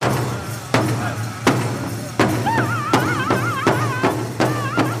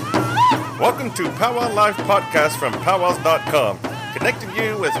Welcome to Pow Wow Live Podcast from powwows.com, connecting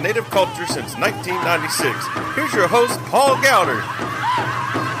you with Native culture since 1996. Here's your host, Paul Gowder.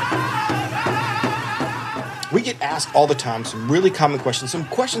 We get asked all the time some really common questions, some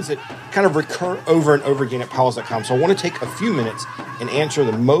questions that kind of recur over and over again at powwows.com. So I want to take a few minutes and answer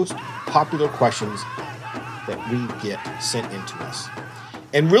the most popular questions that we get sent into us.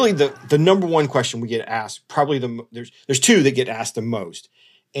 And really the number one question we get asked, probably there's two that get asked the most.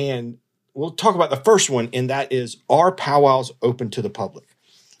 And we'll talk about the first one, and that is, are powwows open to the public?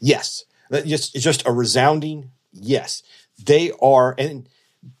 Yes. It's just a resounding yes. They are, and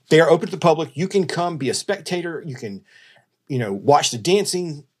they are open to the public. You can come be a spectator. You can, watch the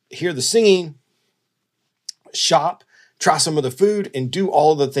dancing, hear the singing, shop, try some of the food, and do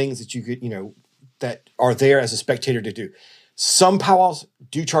all of the things that you could, that are there as a spectator to do. Some powwows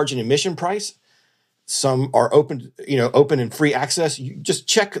do charge an admission price. Some are open and free access. You just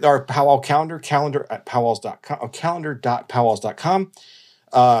check our powwow calendar at powwows.com, calendar.powwows.com.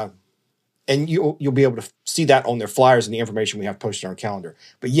 And you'll be able to see that on their flyers and the information we have posted on our calendar.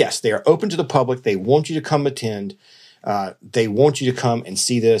 But yes, they are open to the public. They want you to come attend. They want you to come and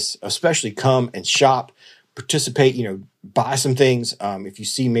see this, especially come and shop, participate, buy some things. If you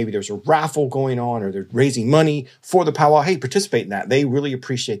see maybe there's a raffle going on or they're raising money for the powwow, hey, participate in that. They really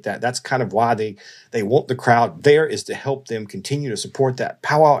appreciate that. That's kind of why they want the crowd there, is to help them continue to support that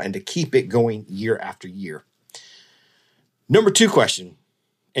powwow and to keep it going year after year. Number two question,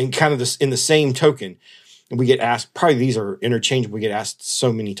 and kind of this in the same token, and we get asked, probably these are interchangeable, we get asked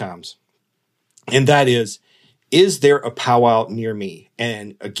so many times. And that is there a powwow near me?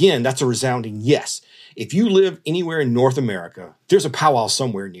 And again, that's a resounding yes. If you live anywhere in North America, there's a powwow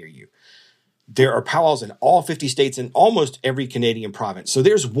somewhere near you. There are powwows in all 50 states and almost every Canadian province. So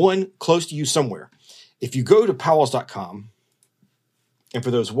there's one close to you somewhere. If you go to powwows.com, and for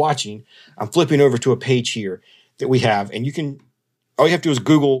those watching, I'm flipping over to a page here that we have, and all you have to do is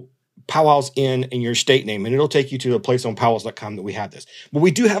Google powwows in your state name, and it'll take you to a place on powwows.com that we have this. But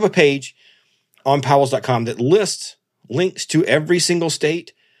we do have a page on powwows.com that lists links to every single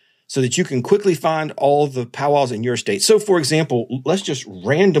state so that you can quickly find all the powwows in your state. So, for example, let's just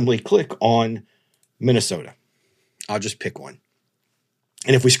randomly click on Minnesota. I'll just pick one.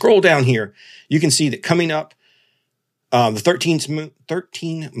 And if we scroll down here, you can see that coming up, the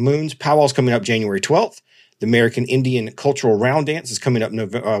 13 Moons powwow is coming up January 12th. The American Indian Cultural Round Dance is coming up,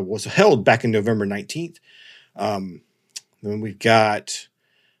 was held back in November 19th. Then we've got,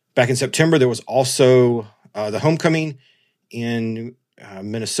 back in September, there was also the Homecoming in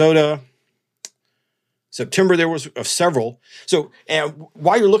Minnesota. September, there was several. So, and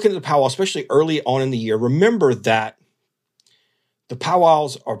while you're looking at the powwow, especially early on in the year, remember that the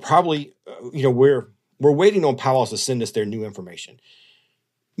powwows are probably, we're waiting on powwows to send us their new information.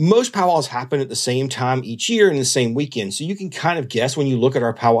 Most powwows happen at the same time each year in the same weekend. So you can kind of guess when you look at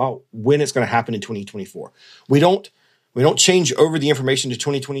our powwow when it's going to happen in 2024. We don't change over the information to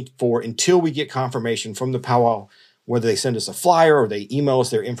 2024 until we get confirmation from the powwow, whether they send us a flyer or they email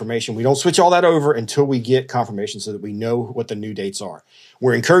us their information. We don't switch all that over until we get confirmation so that we know what the new dates are.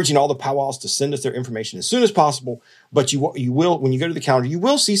 We're encouraging all the powwows to send us their information as soon as possible, but you will, when you go to the calendar, you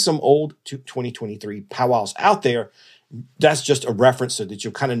will see some old 2023 powwows out there. That's just a reference so that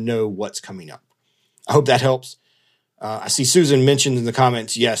you'll kind of know what's coming up. I hope that helps. I see Susan mentioned in the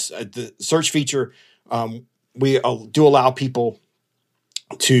comments, yes, the search feature, we do allow people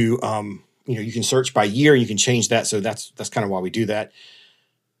to, you can search by year. You can change that. So that's kind of why we do that.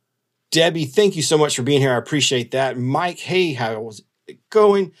 Debbie, thank you so much for being here. I appreciate that. Mike, hey, how was it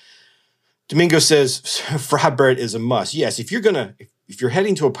going? Domingo says fried bread is a must. Yes, if you're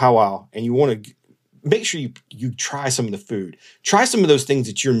heading to a powwow and you want to make sure you try some of the food, try some of those things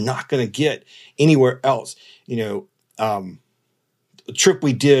that you're not going to get anywhere else. A trip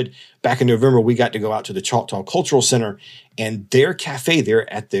we did back in November, we got to go out to the Choctaw Cultural Center, and their cafe there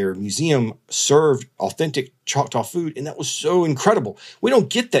at their museum served authentic Choctaw food, and that was so incredible. We don't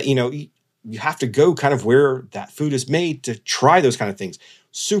get that, you have to go kind of where that food is made to try those kind of things.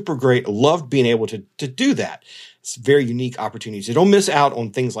 Super great. Loved being able to do that. It's a very unique opportunity. So don't miss out on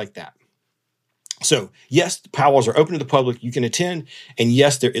things like that. So yes, the powwows are open to the public. You can attend, and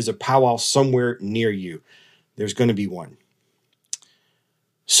yes, there is a powwow somewhere near you. There's going to be one.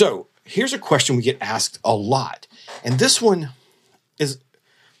 So here's a question we get asked a lot. And this one it's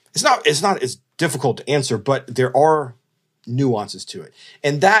not as difficult to answer, but there are nuances to it.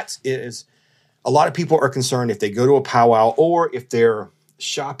 And that is, a lot of people are concerned if they go to a powwow or if they're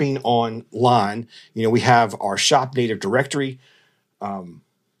shopping online. We have our Shop Native directory,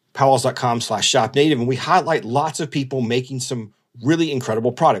 powwows.com/shop native, and we highlight lots of people making some really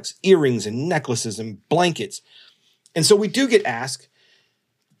incredible products, earrings and necklaces and blankets. And so we do get asked,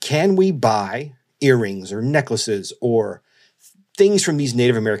 can we buy earrings or necklaces or things from these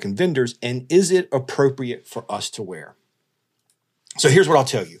Native American vendors, and is it appropriate for us to wear? So here's what I'll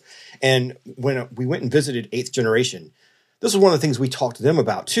tell you. And when we went and visited 8th Generation, this is one of the things we talked to them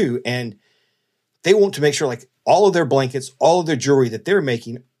about too. And they want to make sure like all of their blankets, all of their jewelry that they're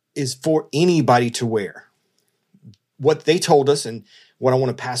making is for anybody to wear. What they told us, and what I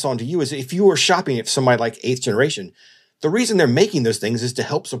want to pass on to you, is if you are shopping at somebody like 8th Generation, the reason they're making those things is to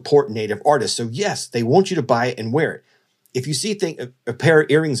help support Native artists. So yes, they want you to buy it and wear it. If you see a pair of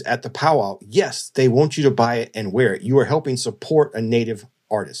earrings at the powwow, yes, they want you to buy it and wear it. You are helping support a Native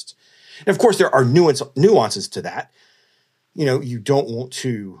artist. And of course, there are nuances to that. You know, you don't want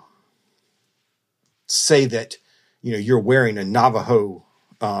to say that, you know, you're wearing a Navajo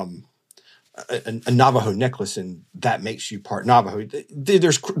a Navajo necklace and that makes you part Navajo.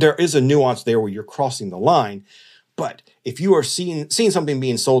 There is a nuance there where you're crossing the line. But if you are seeing something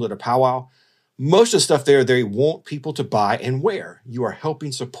being sold at a powwow, most of the stuff there, they want people to buy and wear. You are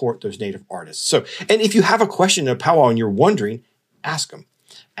helping support those Native artists. So, and if you have a question at a powwow and you're wondering, ask them.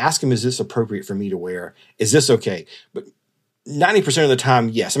 Ask them, is this appropriate for me to wear? Is this okay? But 90% of the time,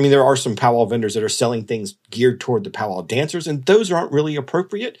 yes. I mean, there are some powwow vendors that are selling things geared toward the powwow dancers, and those aren't really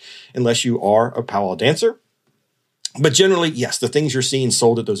appropriate unless you are a powwow dancer. But generally, yes, the things you're seeing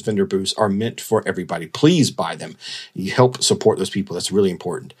sold at those vendor booths are meant for everybody. Please buy them. You help support those people. That's really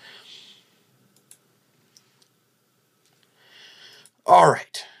important. All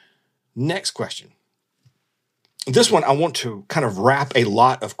right. Next question. This one, I want to kind of wrap a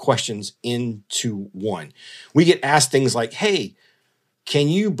lot of questions into one. We get asked things like, hey, can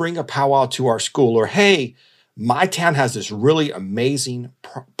you bring a powwow to our school? Or, hey, my town has this really amazing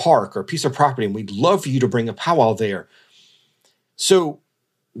park or piece of property, and we'd love for you to bring a powwow there. So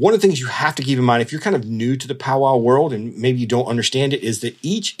one of the things you have to keep in mind, if you're kind of new to the powwow world and maybe you don't understand it, is that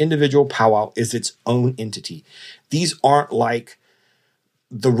each individual powwow is its own entity. These aren't like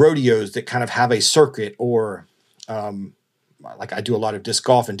the rodeos that kind of have a circuit, or like I do a lot of disc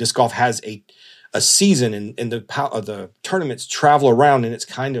golf, and disc golf has a season, and the tournaments travel around, and it's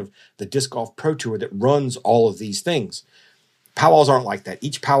kind of the disc golf pro tour that runs all of these things. Powwows aren't like that.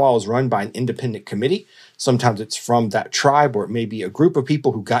 Each powwow is run by an independent committee. Sometimes it's from that tribe, or it may be a group of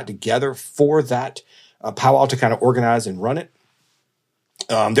people who got together for that powwow to kind of organize and run it.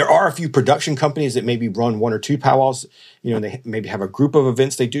 There are a few production companies that maybe run one or two powwows. You know, they maybe have a group of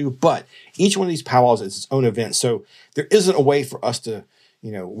events they do, but each one of these powwows is its own event. So there isn't a way for us to,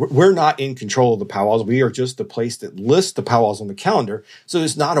 you know, we're not in control of the powwows. We are just the place that lists the powwows on the calendar. So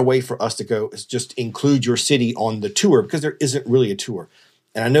there's not a way for us to go, it's just include your city on the tour, because there isn't really a tour.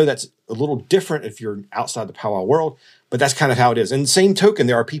 And I know that's a little different if you're outside the powwow world, but that's kind of how it is. And same token,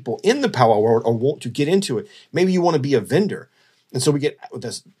 there are people in the powwow world or want to get into it. Maybe you want to be a vendor. And so we get,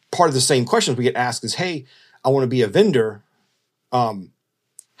 that's part of the same questions we get asked is, hey, I want to be a vendor.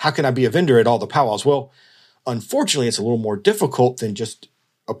 How can I be a vendor at all the powwows? Well, unfortunately, it's a little more difficult than just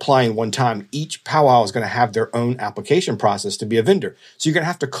applying one time. Each powwow is going to have their own application process to be a vendor. So you're going to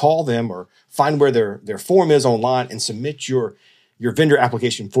have to call them or find where their form is online and submit your vendor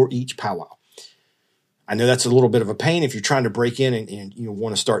application for each powwow. I know that's a little bit of a pain if you're trying to break in and you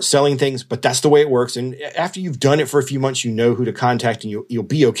want to start selling things, but that's the way it works. And after you've done it for a few months, you know who to contact and you'll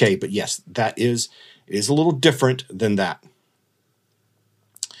be okay. But yes, it is a little different than that.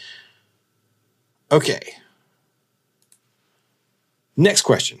 Okay. Next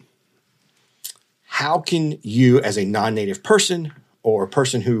question. How can you, as a non-native person or a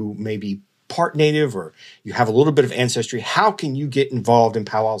person who may be part native or you have a little bit of ancestry, how can you get involved in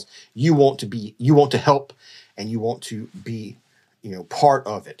powwows? You want to help, and you want to be, part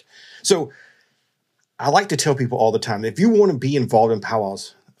of it. So I like to tell people all the time, if you want to be involved in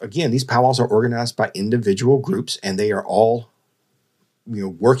powwows, again, these powwows are organized by individual groups, and they are all,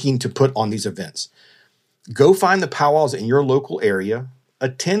 working to put on these events. Go find the powwows in your local area,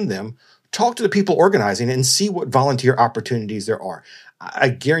 attend them, talk to the people organizing, and see what volunteer opportunities there are. I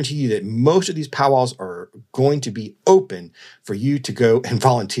guarantee you that most of these powwows are going to be open for you to go and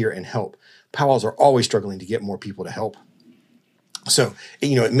volunteer and help. Powwows are always struggling to get more people to help. So,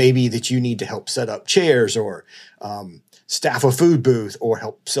 it may be that you need to help set up chairs or staff a food booth or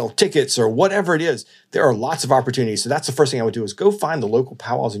help sell tickets or whatever it is. There are lots of opportunities. So that's the first thing I would do is go find the local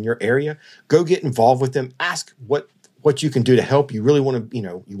powwows in your area, go get involved with them, ask what you can do to help. You really want to,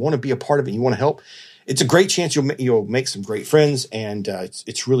 you want to be a part of it. You want to help. It's a great chance you'll make some great friends, and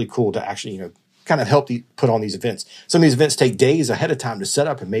it's really cool to actually, kind kind of help put on these events. Some of these events take days ahead of time to set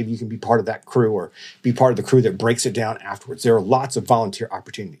up, and maybe you can be part of that crew or be part of the crew that breaks it down afterwards. There are lots of volunteer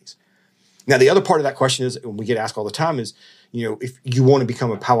opportunities. Now, the other part of that question is, when we get asked all the time, is, if you want to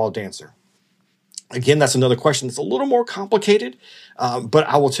become a powwow dancer. Again, that's another question that's a little more complicated, but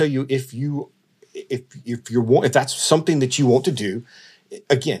I will tell you, if that's something that you want to do,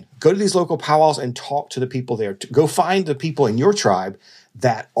 again, go to these local powwows and talk to the people there. Go find the people in your tribe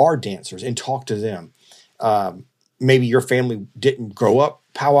that are dancers and talk to them. Maybe your family didn't grow up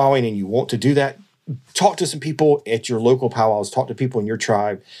powwowing and you want to do that. Talk to some people at your local powwows. Talk to people in your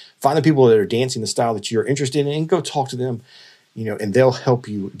tribe. Find the people that are dancing the style that you're interested in and go talk to them, and they'll help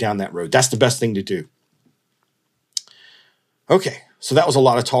you down that road. That's the best thing to do. Okay, so that was a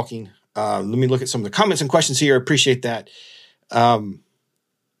lot of talking. Let me look at some of the comments and questions here. I appreciate that.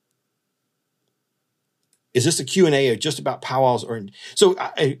 Is this a Q&A just about powwows? So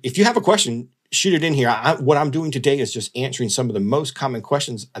if you have a question, shoot it in here. What I'm doing today is just answering some of the most common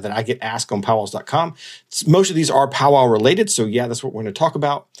questions that I get asked on powwows.com. Most of these are powwow related. So yeah, that's what we're going to talk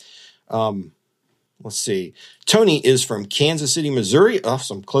about. Let's see. Tony is from Kansas City, Missouri.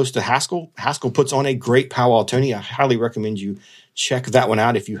 So I'm close to Haskell. Haskell puts on a great powwow. Tony, I highly recommend you check that one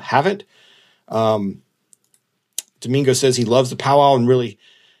out if you haven't. Domingo says he loves the powwow and really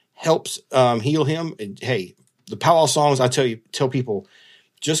helps heal him. And hey, the powwow songs, I tell people,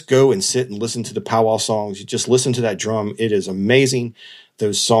 just go and sit and listen to the powwow songs. You just listen to that drum. It is amazing.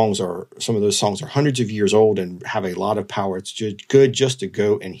 Some of those songs are hundreds of years old and have a lot of power. It's just good just to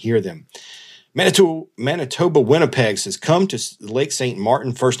go and hear them. Manitoba, Winnipeg says, come to Lake St.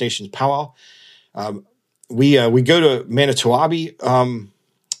 Martin First Nations powwow. We go to Manitowoc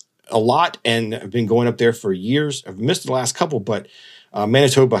a lot and have been going up there for years. I've missed the last couple, but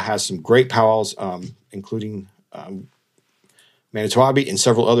Manitoba has some great powwows, including Manitowoc and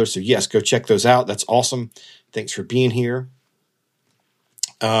several others. So yes, go check those out. That's awesome. Thanks for being here.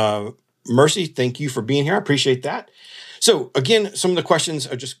 Mercy, thank you for being here. I appreciate that. So again, some of the questions,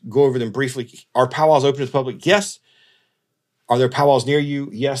 I'll just go over them briefly. Are powwows open to the public? Yes. Are there powwows near you?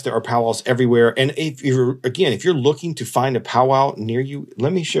 Yes, there are powwows everywhere. And if you're looking to find a powwow near you,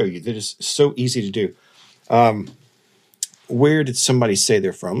 let me show you. That is so easy to do. Where did somebody say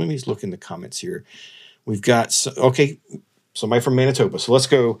they're from? Let me just look in the comments here. We've got, somebody from Manitoba. So let's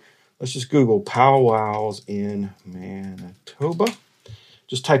just Google powwows in Manitoba.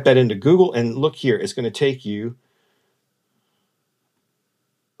 Just type that into Google and look here. It's going to take you,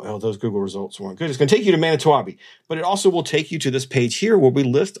 well, those Google results weren't good. It's going to take you to Manitowoc, but it also will take you to this page here where we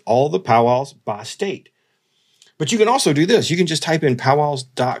list all the powwows by state. But you can also do this. You can just type in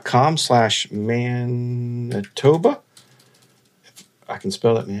powwows.com/Manitoba. If I can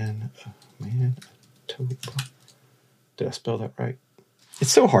spell that, Manitoba. Did I spell that right?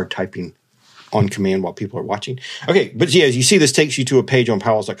 It's so hard typing on command while people are watching. Okay, but yeah, as you see, this takes you to a page on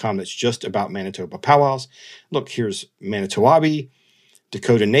powwows.com that's just about Manitoba powwows. Look, here's Manitowoc,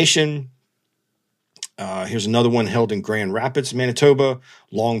 Dakota Nation. Here's another one held in Grand Rapids, Manitoba.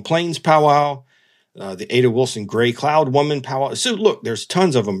 Long Plains powwow. The Ada Wilson Gray Cloud Woman powwow. So look, there's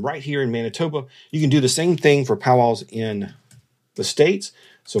tons of them right here in Manitoba. You can do the same thing for powwows in the States.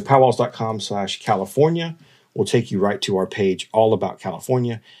 So powwows.com/California will take you right to our page all about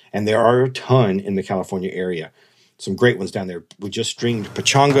California. And there are a ton in the California area. Some great ones down there. We just streamed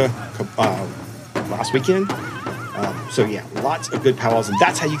Pechanga last weekend. So yeah, lots of good powwows. And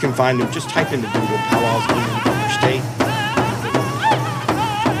that's how you can find them. Just type into Google powwows in your state.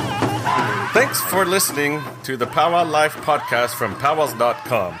 Thanks for listening to the Powwow Life podcast from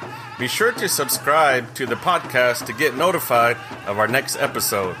powwows.com. Be sure to subscribe to the podcast to get notified of our next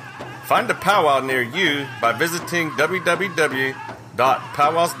episode. Find a powwow near you by visiting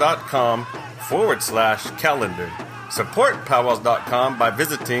www.powwows.com/calendar. Support powwows.com by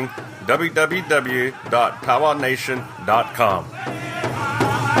visiting www.powwownation.com.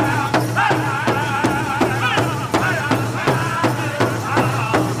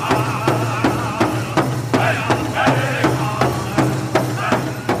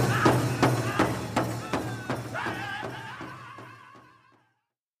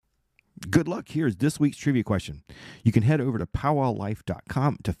 Good luck. Here's this week's trivia question. You can head over to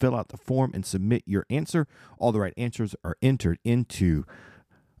powwowlife.com to fill out the form and submit your answer. All the right answers are entered into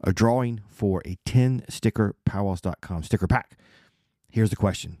a drawing for a 10-sticker powwows.com sticker pack. Here's the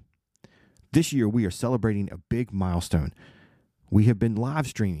question. This year, we are celebrating a big milestone. We have been live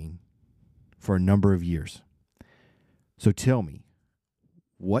streaming for a number of years. So tell me,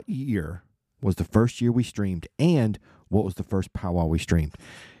 what year was the first year we streamed, and what was the first powwow we streamed?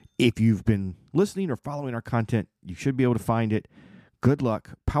 If you've been listening or following our content, you should be able to find it. Good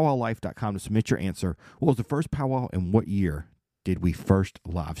luck. PowwowLife.com to submit your answer. What was the first powwow and what year did we first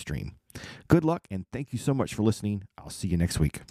live stream? Good luck, and thank you so much for listening. I'll see you next week.